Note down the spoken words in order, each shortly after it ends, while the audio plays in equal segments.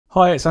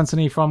Hi, it's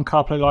Anthony from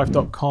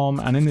carplaylife.com,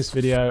 and in this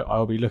video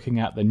I'll be looking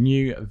at the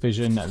new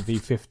Vision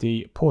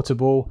V50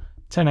 portable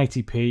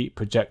 1080p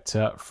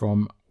projector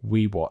from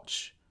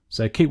Wewatch.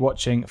 So keep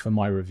watching for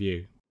my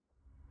review.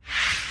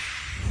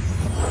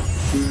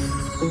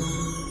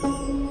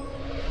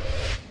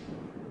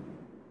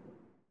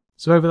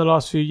 So over the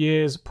last few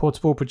years,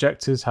 portable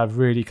projectors have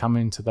really come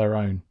into their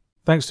own.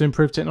 Thanks to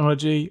improved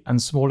technology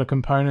and smaller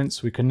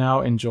components, we can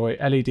now enjoy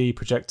LED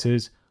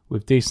projectors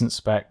with decent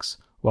specs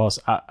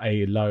whilst at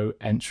a low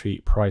entry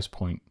price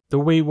point. The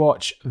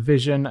Wewatch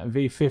Vision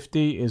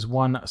V50 is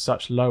one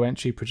such low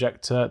entry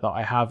projector that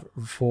I have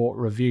for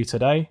review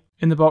today.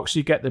 In the box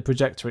you get the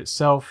projector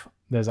itself.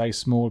 There's a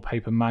small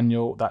paper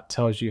manual that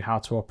tells you how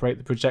to operate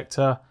the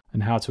projector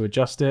and how to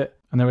adjust it.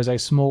 And there is a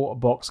small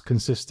box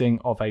consisting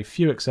of a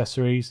few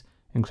accessories,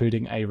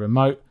 including a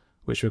remote,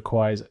 which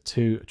requires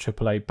two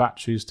AAA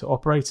batteries to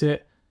operate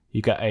it.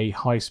 You get a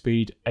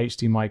high-speed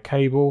HDMI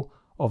cable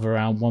of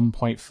around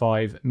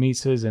 1.5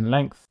 meters in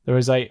length. There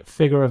is a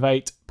figure of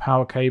 8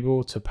 power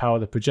cable to power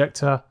the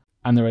projector,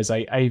 and there is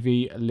a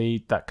AV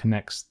lead that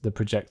connects the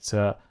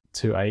projector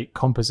to a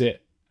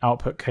composite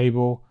output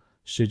cable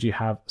should you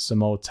have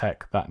some old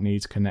tech that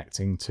needs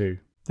connecting to.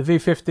 The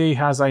V50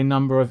 has a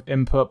number of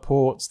input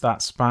ports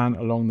that span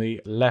along the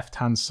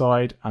left-hand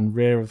side and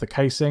rear of the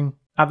casing.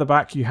 At the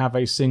back you have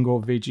a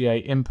single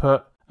VGA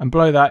input, and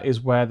below that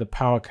is where the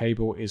power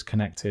cable is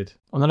connected.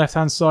 On the left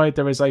hand side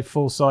there is a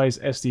full-size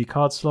SD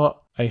card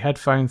slot, a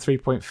headphone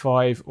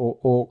 3.5 or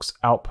aux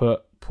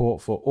output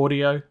port for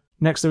audio.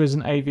 Next there is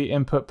an AV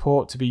input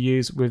port to be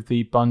used with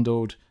the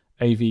bundled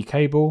AV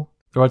cable.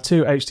 There are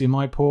two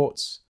HDMI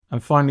ports,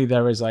 and finally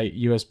there is a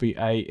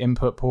USB-A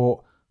input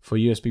port for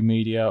USB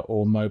media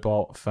or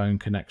mobile phone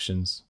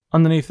connections.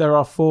 Underneath there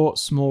are 4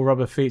 small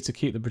rubber feet to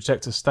keep the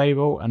projector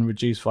stable and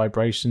reduce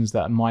vibrations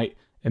that might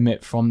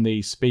emit from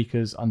the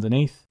speakers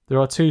underneath.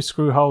 There are 2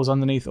 screw holes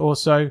underneath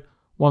also,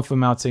 one for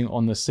mounting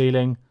on the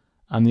ceiling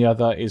and the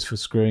other is for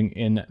screwing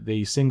in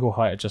the single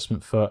height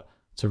adjustment foot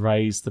to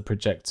raise the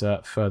projector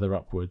further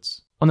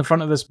upwards. On the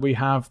front of this we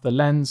have the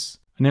lens,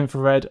 an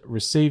infrared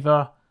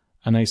receiver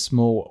and a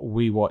small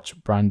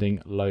Wewatch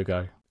branding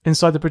logo.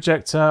 Inside the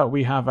projector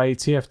we have a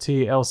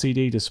TFT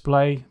LCD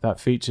display that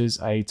features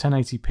a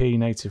 1080p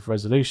native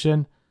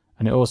resolution,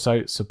 and it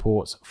also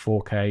supports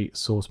 4K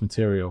source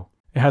material.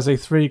 It has a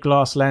 3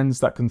 glass lens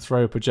that can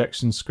throw a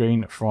projection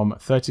screen from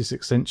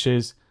 36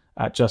 inches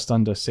at just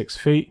under 6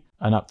 feet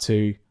and up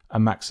to a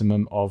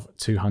maximum of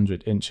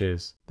 200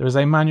 inches. There is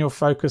a manual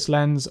focus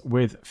lens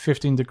with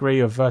 15 degree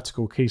of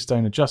vertical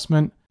keystone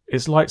adjustment.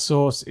 Its light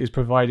source is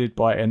provided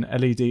by an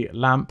LED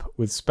lamp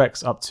with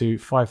specs up to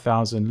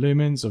 5000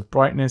 lumens of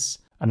brightness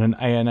and an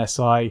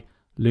ANSI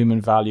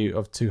lumen value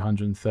of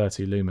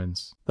 230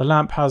 lumens. The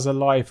lamp has a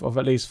life of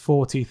at least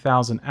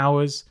 40,000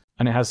 hours,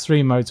 and it has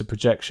 3 modes of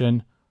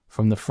projection: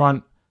 from the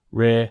front,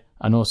 rear,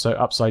 and also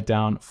upside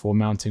down for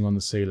mounting on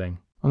the ceiling.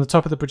 On the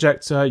top of the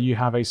projector you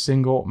have a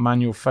single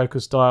manual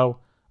focus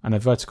dial and a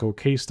vertical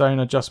keystone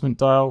adjustment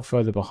dial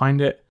further behind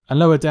it, and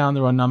lower down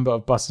there are a number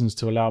of buttons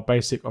to allow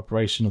basic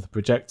operation of the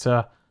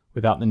projector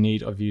without the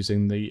need of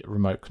using the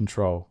remote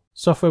control.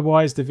 Software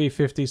wise, the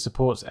V50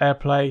 supports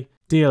AirPlay,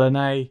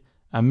 DLNA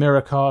and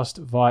Miracast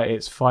via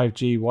its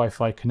 5G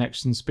Wi-Fi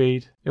connection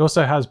speed. It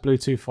also has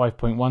Bluetooth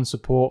 5.1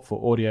 support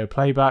for audio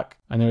playback,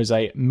 and there is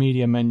a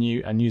media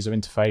menu and user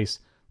interface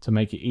to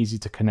make it easy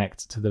to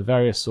connect to the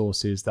various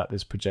sources that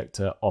this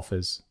projector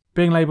offers.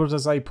 Being labelled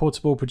as a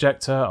portable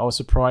projector, I was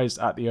surprised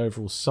at the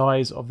overall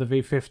size of the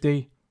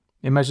V50.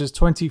 It measures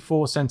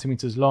 24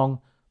 centimeters long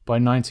by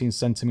 19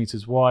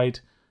 centimeters wide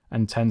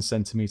and 10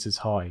 centimeters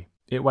high.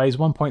 It weighs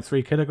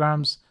 1.3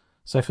 kilograms,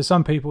 so for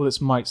some people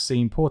this might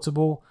seem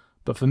portable,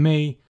 but for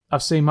me,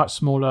 I've seen much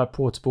smaller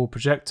portable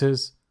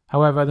projectors.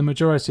 However, the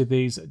majority of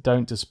these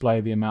don't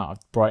display the amount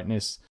of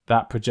brightness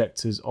that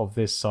projectors of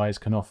this size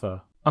can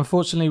offer.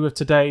 Unfortunately, with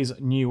today's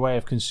new way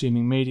of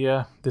consuming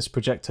media, this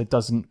projector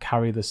doesn't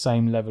carry the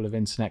same level of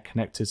internet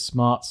connected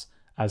smarts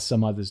as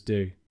some others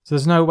do. So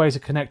there's no way to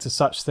connect to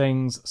such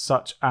things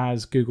such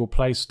as Google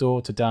Play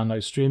Store to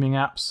download streaming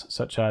apps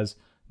such as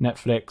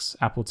Netflix,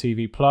 Apple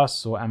TV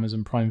Plus or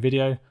Amazon Prime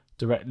Video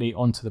directly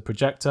onto the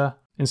projector.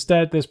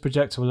 Instead, this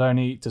projector will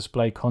only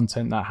display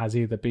content that has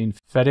either been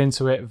fed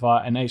into it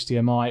via an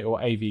HDMI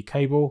or AV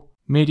cable,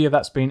 media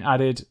that's been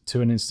added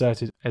to an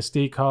inserted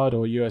SD card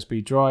or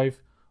USB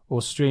drive,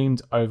 or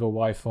streamed over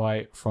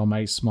Wi-Fi from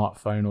a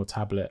smartphone or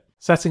tablet.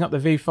 Setting up the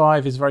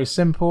V5 is very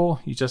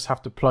simple. You just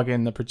have to plug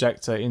in the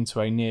projector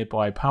into a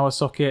nearby power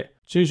socket,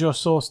 choose your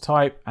source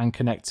type and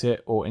connect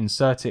it or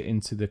insert it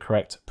into the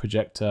correct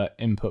projector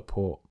input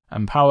port,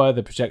 and power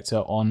the projector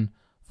on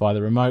via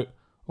the remote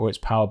or its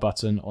power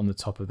button on the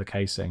top of the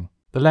casing.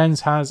 The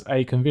lens has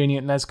a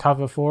convenient lens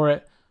cover for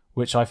it,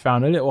 which I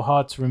found a little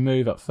hard to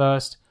remove at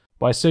first,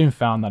 but I soon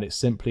found that it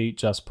simply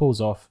just pulls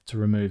off to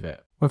remove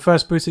it. When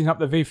first booting up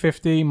the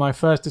V50, my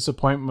first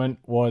disappointment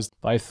was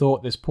that I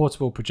thought this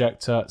portable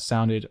projector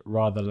sounded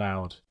rather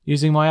loud.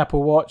 Using my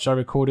Apple Watch, I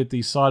recorded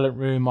the silent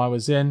room I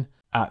was in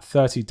at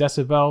 30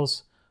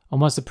 decibels, and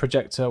once the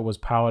projector was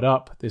powered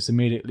up, this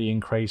immediately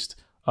increased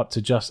up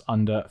to just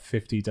under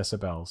 50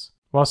 decibels.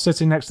 While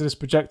sitting next to this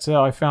projector,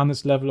 I found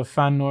this level of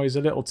fan noise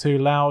a little too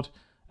loud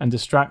and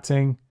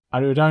distracting,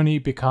 and it would only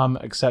become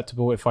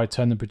acceptable if I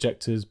turned the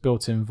projector's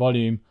built-in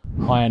volume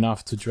high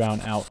enough to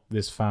drown out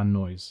this fan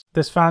noise.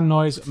 This fan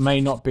noise may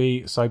not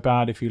be so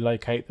bad if you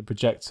locate the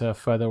projector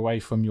further away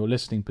from your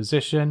listening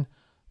position,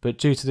 but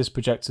due to this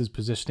projector's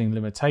positioning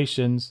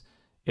limitations,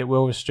 it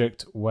will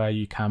restrict where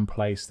you can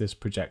place this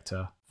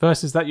projector.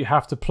 First is that you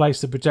have to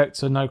place the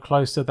projector no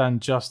closer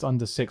than just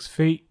under 6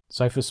 feet.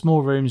 So for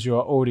small rooms, you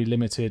are already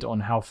limited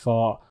on how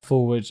far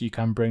forward you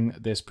can bring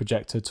this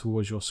projector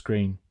towards your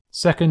screen.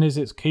 Second is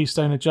its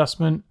keystone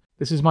adjustment.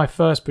 This is my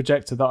first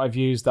projector that I've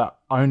used that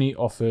only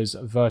offers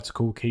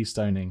vertical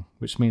keystoning,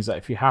 which means that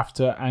if you have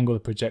to angle the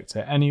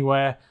projector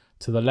anywhere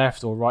to the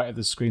left or right of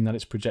the screen that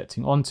it's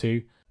projecting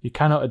onto, you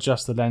cannot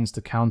adjust the lens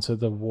to counter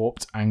the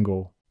warped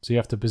angle. So you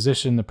have to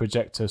position the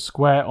projector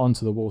square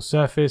onto the wall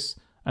surface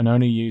and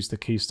only use the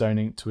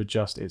keystoning to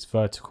adjust its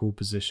vertical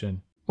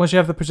position. Once you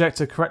have the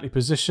projector correctly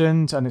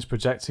positioned and it's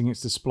projecting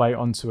its display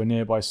onto a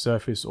nearby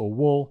surface or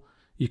wall,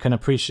 you can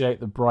appreciate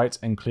the bright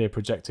and clear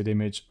projected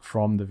image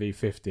from the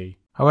V50.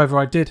 However,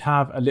 I did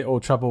have a little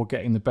trouble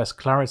getting the best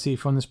clarity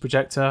from this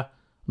projector,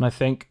 and I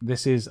think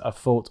this is a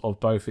fault of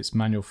both its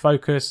manual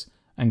focus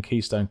and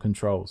keystone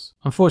controls.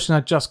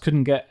 Unfortunately, I just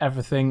couldn't get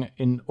everything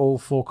in all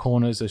 4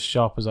 corners as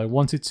sharp as I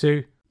wanted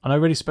to, and I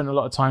really spent a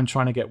lot of time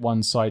trying to get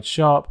one side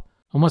sharp,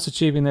 and once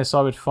achieving this, I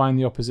would find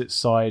the opposite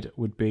side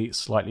would be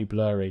slightly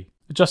blurry.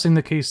 Adjusting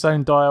the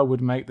keystone dial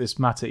would make this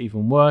matter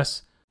even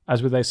worse,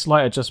 as with a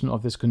slight adjustment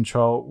of this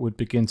control would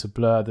begin to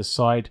blur the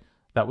side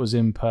that was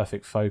in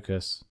perfect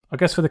focus. I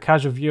guess for the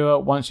casual viewer,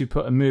 once you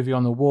put a movie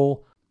on the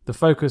wall, the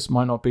focus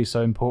might not be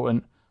so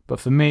important,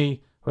 but for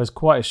me, who has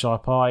quite a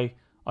sharp eye,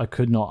 I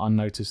could not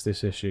unnotice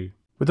this issue.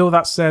 With all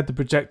that said, the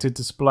projected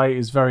display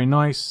is very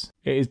nice.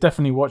 It is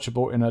definitely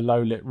watchable in a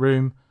low lit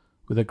room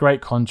with a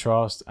great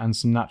contrast and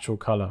some natural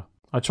colour.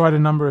 I tried a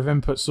number of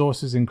input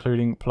sources,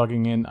 including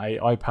plugging in an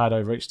iPad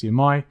over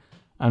HDMI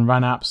and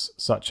ran apps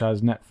such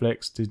as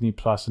Netflix, Disney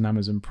Plus and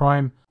Amazon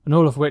Prime, and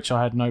all of which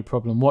I had no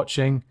problem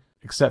watching,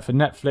 except for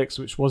Netflix,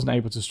 which wasn't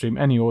able to stream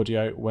any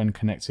audio when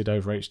connected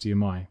over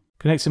HDMI.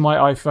 Connecting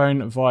my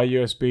iPhone via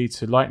USB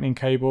to Lightning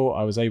cable,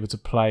 I was able to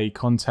play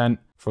content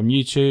from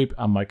YouTube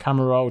and my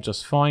camera roll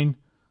just fine,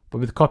 but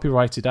with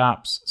copyrighted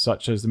apps,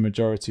 such as the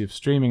majority of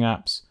streaming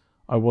apps,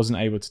 I wasn't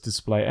able to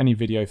display any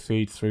video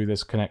feed through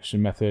this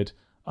connection method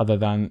other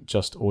than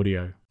just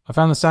audio. I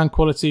found the sound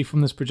quality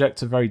from this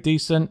projector very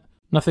decent,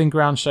 nothing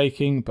ground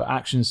shaking, but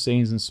action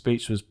scenes and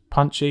speech was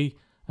punchy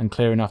and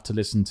clear enough to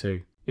listen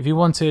to. If you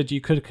wanted,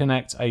 you could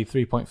connect a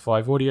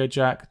 3.5 audio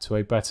jack to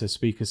a better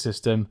speaker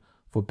system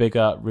for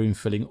bigger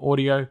room-filling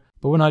audio,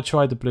 but when I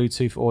tried the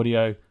Bluetooth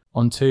audio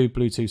on 2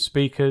 Bluetooth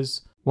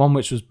speakers, one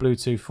which was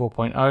Bluetooth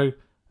 4.0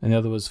 and the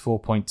other was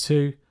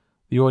 4.2,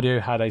 the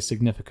audio had a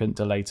significant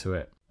delay to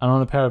it. And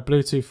on a pair of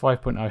Bluetooth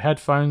 5.0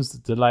 headphones, the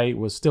delay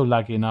was still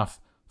laggy enough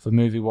for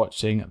movie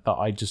watching that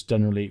I just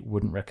generally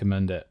wouldn't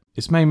recommend it.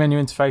 Its main menu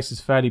interface is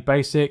fairly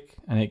basic,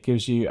 and it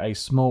gives you a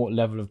small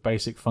level of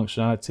basic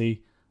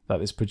functionality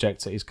that this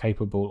projector is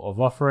capable of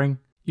offering.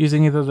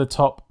 Using either the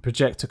top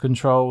projector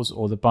controls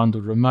or the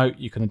bundled remote,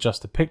 you can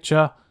adjust the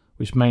picture,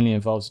 which mainly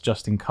involves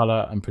adjusting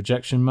color and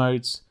projection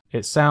modes,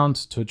 its sound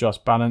to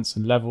adjust balance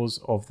and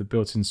levels of the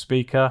built-in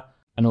speaker,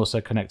 and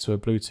also connect to a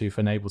Bluetooth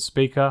enabled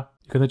speaker.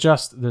 You can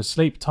adjust the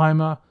sleep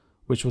timer,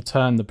 which will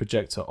turn the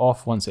projector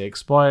off once it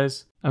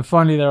expires. And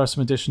finally, there are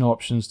some additional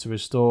options to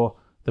restore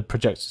the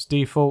projector's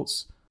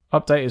defaults,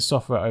 update its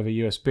software over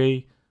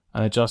USB,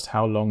 and adjust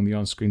how long the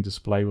on-screen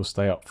display will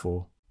stay up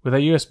for. With a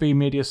USB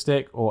media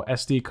stick or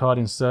SD card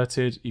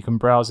inserted, you can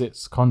browse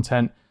its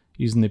content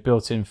using the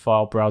built-in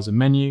file browser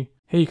menu.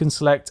 Here you can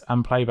select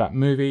and play back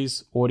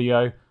movies,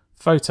 audio,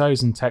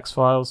 photos and text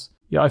files.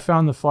 Yet I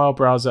found the file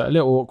browser a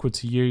little awkward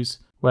to use,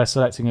 where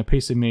selecting a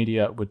piece of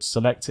media would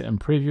select it and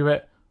preview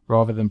it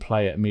rather than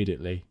play it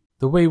immediately.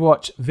 The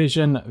Wewatch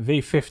Vision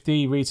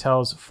V50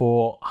 retails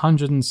for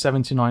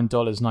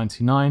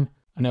 $179.99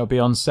 and it'll be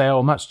on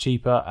sale much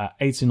cheaper at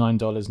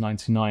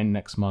 $89.99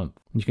 next month.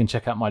 You can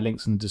check out my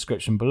links in the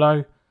description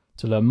below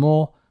to learn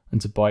more and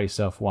to buy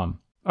yourself one.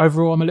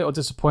 Overall, I'm a little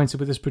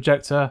disappointed with this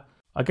projector.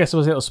 I guess I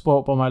was a little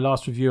spoilt by my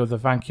last review of the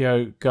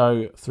Vankyo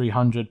Go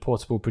 300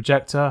 portable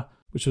projector,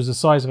 which was the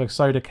size of a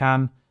soda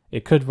can.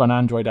 It could run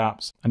Android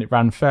apps, and it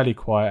ran fairly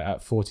quiet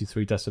at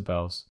 43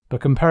 decibels. But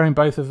comparing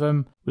both of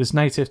them, with its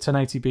native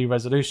 1080p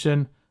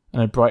resolution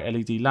and a bright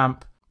LED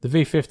lamp, the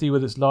V50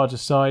 with its larger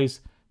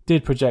size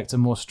did project a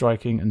more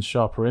striking and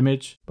sharper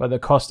image, but at the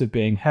cost of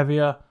being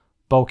heavier,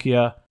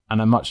 bulkier, and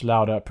a much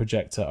louder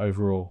projector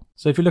overall.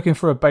 So if you're looking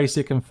for a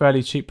basic and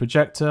fairly cheap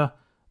projector,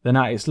 then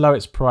at its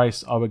lowest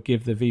price, I would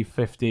give the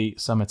V50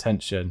 some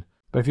attention.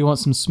 But if you want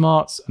some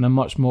smarts and a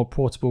much more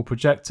portable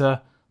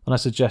projector, then I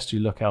suggest you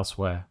look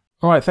elsewhere.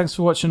 Alright, thanks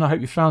for watching. I hope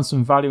you found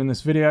some value in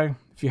this video.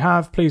 If you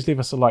have, please leave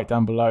us a like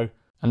down below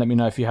and let me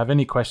know if you have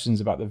any questions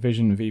about the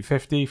Vision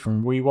V50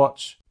 from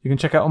Wewatch. You can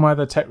check out all my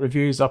other tech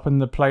reviews up in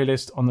the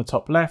playlist on the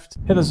top left.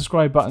 Hit the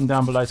subscribe button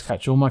down below to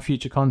catch all my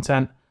future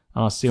content,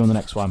 and I'll see you on the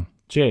next one.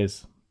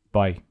 Cheers.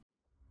 Bye.